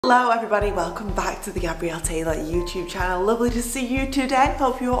Hello everybody, welcome back to the Gabrielle Taylor YouTube channel. Lovely to see you today.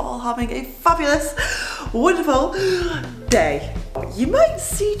 Hope you're all having a fabulous, wonderful day. You might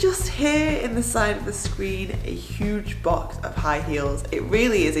see just here in the side of the screen a huge box of high heels. It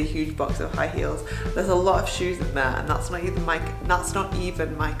really is a huge box of high heels. There's a lot of shoes in there, and that's not even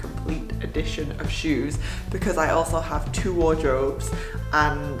my complete edition of shoes, because I also have two wardrobes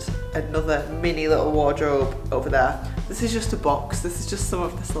and another mini little wardrobe over there. This is just a box. This is just some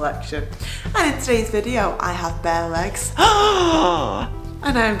of the selection. And in today's video, I have bare legs.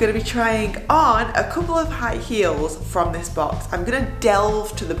 And I'm going to be trying on a couple of high heels from this box. I'm going to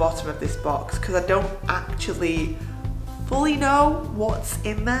delve to the bottom of this box because I don't actually fully know what's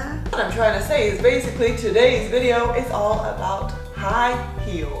in there. What I'm trying to say is basically today's video is all about high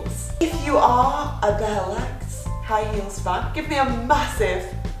heels. If you are a bare legs high heels fan, give me a massive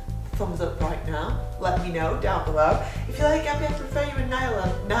thumbs up right now. Let me know down below. If you like Gabby, I prefer you in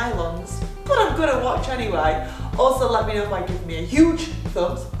nylons, but I'm gonna watch anyway. Also, let me know by giving me a huge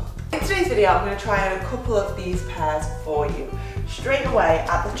thumbs up. In today's video, I'm going to try on a couple of these pairs for you. Straight away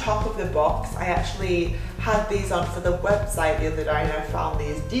at the top of the box, I actually had these on for the website the other day, and I found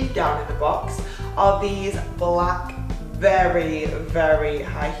these deep down in the box, are these black, very, very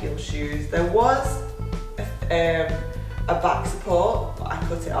high heel shoes. There was a back support, but I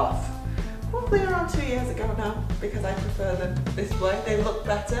cut it off. Probably around 2 years ago now, because I prefer them this way. They look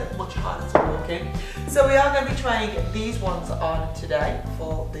better, much harder to walk in. So we are going to be trying these ones on today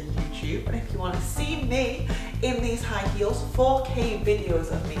for the YouTube. And if you want to see me in these high heels, 4K videos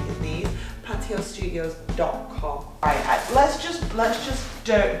of me in these, pantyhose.studios.com. Right, let's just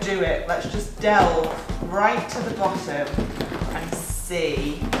do it. Let's just delve right to the bottom and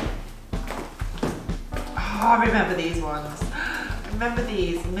see. Oh, I remember these ones. Remember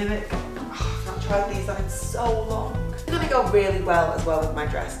these Mimic. I've not tried these on in so long. It's gonna go really well as well with my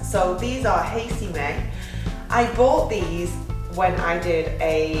dress. So these are Hasty May. I bought these when I did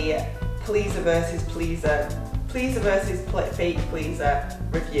a Pleaser versus Pleaser Fake Pleaser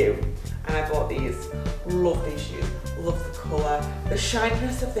review, and I bought these. Love these shoes. Love the colour. The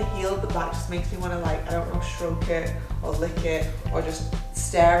shininess of the heel at the back just makes me want to, like, I don't know, stroke it or lick it or just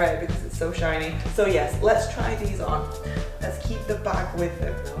stare at it because it's so shiny. So yes, let's try these on. Let's keep the bag with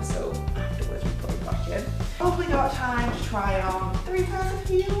them now, so afterwards we put it back in. Probably got time to try on 3 pairs of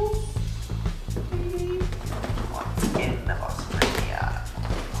heels. Maybe. What's in the bottom right here?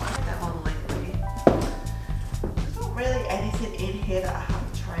 I've them on lately. There's not really anything in here that I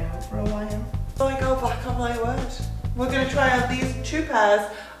haven't tried on for a while. So I go back on my word. We're going to try on these 2 pairs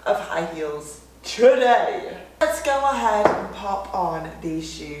of high heels today. Let's go ahead and pop on these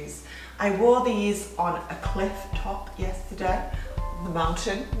shoes. I wore these on a cliff top yesterday, on the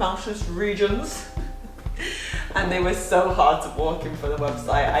mountainous regions. And they were so hard to walk in for the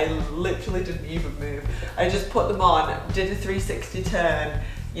website. I literally didn't even move. I just put them on, did a 360 turn,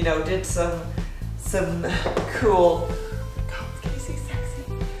 you know, did some cool, can you see sexy?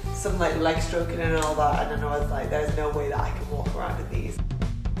 Some like leg stroking and all that, and then I was like, there's no way that I can walk around in these.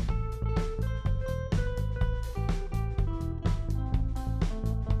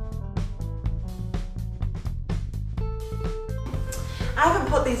 I haven't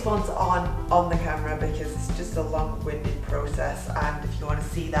put these ones on the camera because it's just a long-winded process, and if you want to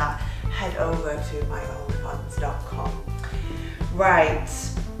see that, head over to myonlyfans.com. Right,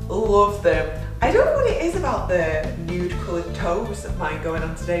 love them. I don't know what it is about the nude coloured toes of mine going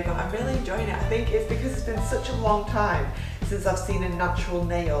on today, but I'm really enjoying it. I think it's because it's been such a long time since I've seen a natural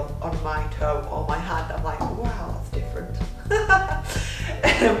nail on my toe or my hand. I'm like, wow, that's different.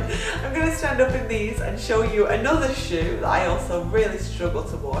 I'm going to stand up in these and show you another shoe that I also really struggle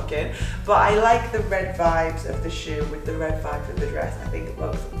to walk in, but I like the red vibes of the shoe with the red vibes of the dress. I think it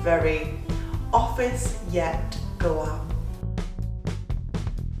looks very office yet glam.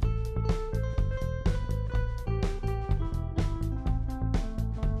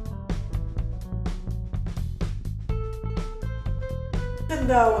 Even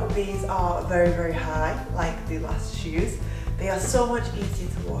though these are very, very high, like the last shoes, they are so much easier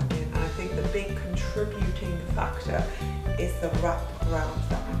to walk in, and I think the big contributing factor is the wrap around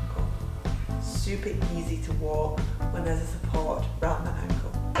the ankle. Super easy to walk when there's a support around the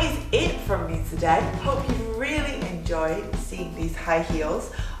ankle. That is it from me today. Hope you've really enjoyed seeing these high heels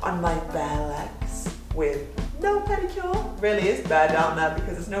on my bare legs with no pedicure. Really is bare down there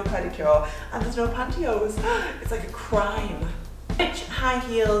because there's no pedicure and there's no pantyhose. It's like a crime. Which high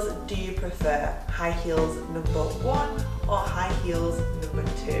heels do you prefer? High heels number 1 or high heels number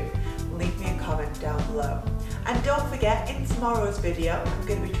 2? Leave me a comment down below. And don't forget, in tomorrow's video, I'm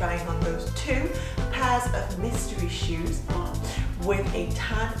going to be trying on those 2 pairs of mystery shoes with a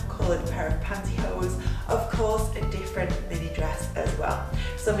tan coloured pair of pantyhose, of course a different mini dress as well.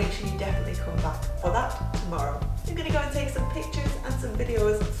 So make sure you definitely come back for that tomorrow. I'm going to go and take some pictures and some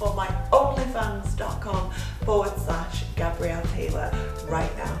videos for my onlyfans.com/Gabrielle Taylor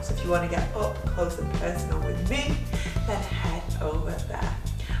right now. So if you want to get up close and personal with me, then head over there.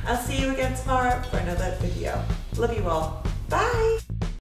 I'll see you again tomorrow for another video. Love you all. Bye!